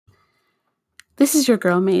This is your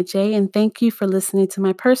girl, May J, and thank you for listening to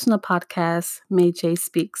my personal podcast, May J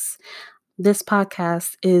Speaks. This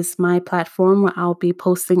podcast is my platform where I'll be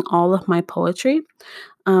posting all of my poetry,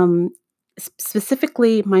 um,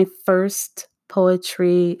 specifically my first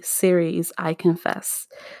poetry series, I Confess.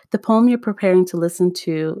 The poem you're preparing to listen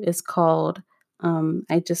to is called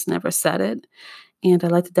I Just Never Said It. And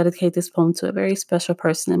I'd like to dedicate this poem to a very special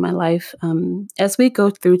person in my life. As we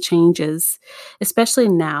go through changes, especially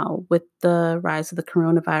now with the rise of the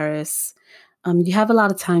coronavirus, you have a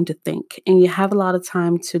lot of time to think and you have a lot of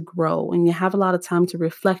time to grow and you have a lot of time to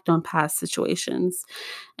reflect on past situations.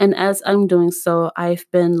 And as I'm doing so, I've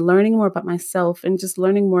been learning more about myself and just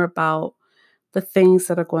learning more about the things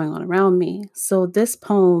that are going on around me. So this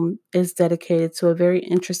poem is dedicated to a very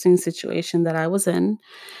interesting situation that I was in.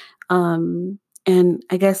 Um, and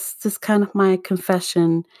I guess this kind of my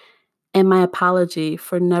confession and my apology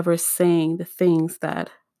for never saying the things that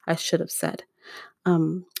I should have said.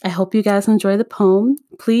 I hope you guys enjoy the poem.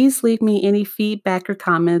 Please leave me any feedback or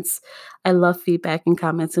comments. I love feedback and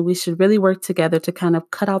comments, and we should really work together to kind of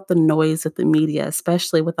cut out the noise of the media,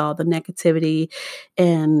 especially with all the negativity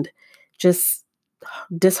and just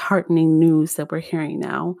disheartening news that we're hearing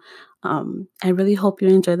now. I really hope you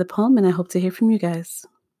enjoy the poem, and I hope to hear from you guys.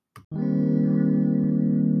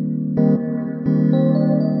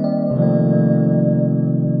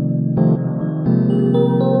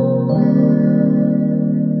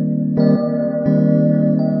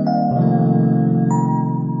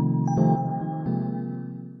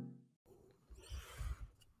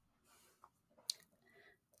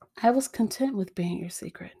 I was content with being your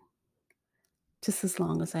secret, just as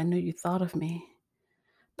long as I knew you thought of me.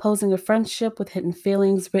 Posing a friendship with hidden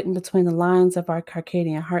feelings written between the lines of our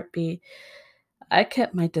Circadian heartbeat, I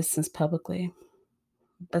kept my distance publicly.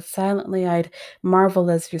 But silently, I'd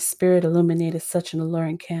marvel as your spirit illuminated such an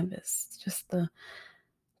alluring canvas. Just the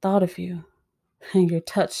thought of you and your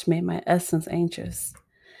touch made my essence anxious.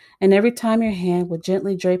 And every time your hand would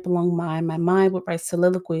gently drape along mine, my mind would write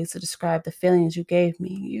soliloquies to describe the feelings you gave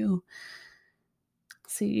me. You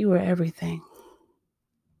were everything.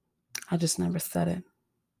 I just never said it.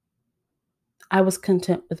 I was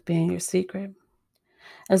content with being your secret,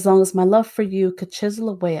 as long as my love for you could chisel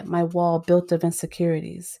away at my wall built of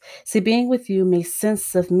insecurities. See, being with you made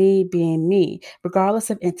sense of me being me.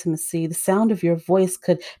 Regardless of intimacy, the sound of your voice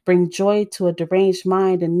could bring joy to a deranged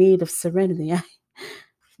mind in need of serenity. I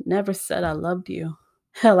never said I loved you.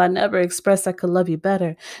 Hell, I never expressed I could love you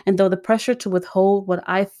better. And though the pressure to withhold what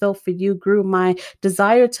I felt for you grew, my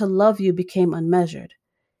desire to love you became unmeasured.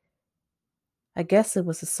 I guess it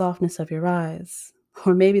was the softness of your eyes,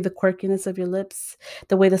 or maybe the quirkiness of your lips,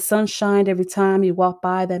 the way the sun shined every time you walked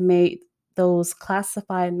by that made those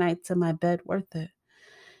classified nights in my bed worth it.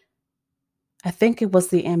 I think it was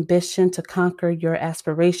the ambition to conquer your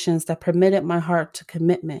aspirations that permitted my heart to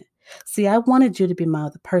commitment. See, I wanted you to be my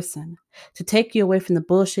other person, to take you away from the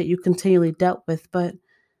bullshit you continually dealt with, but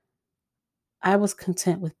I was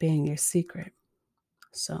content with being your secret.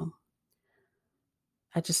 So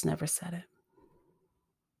I just never said it.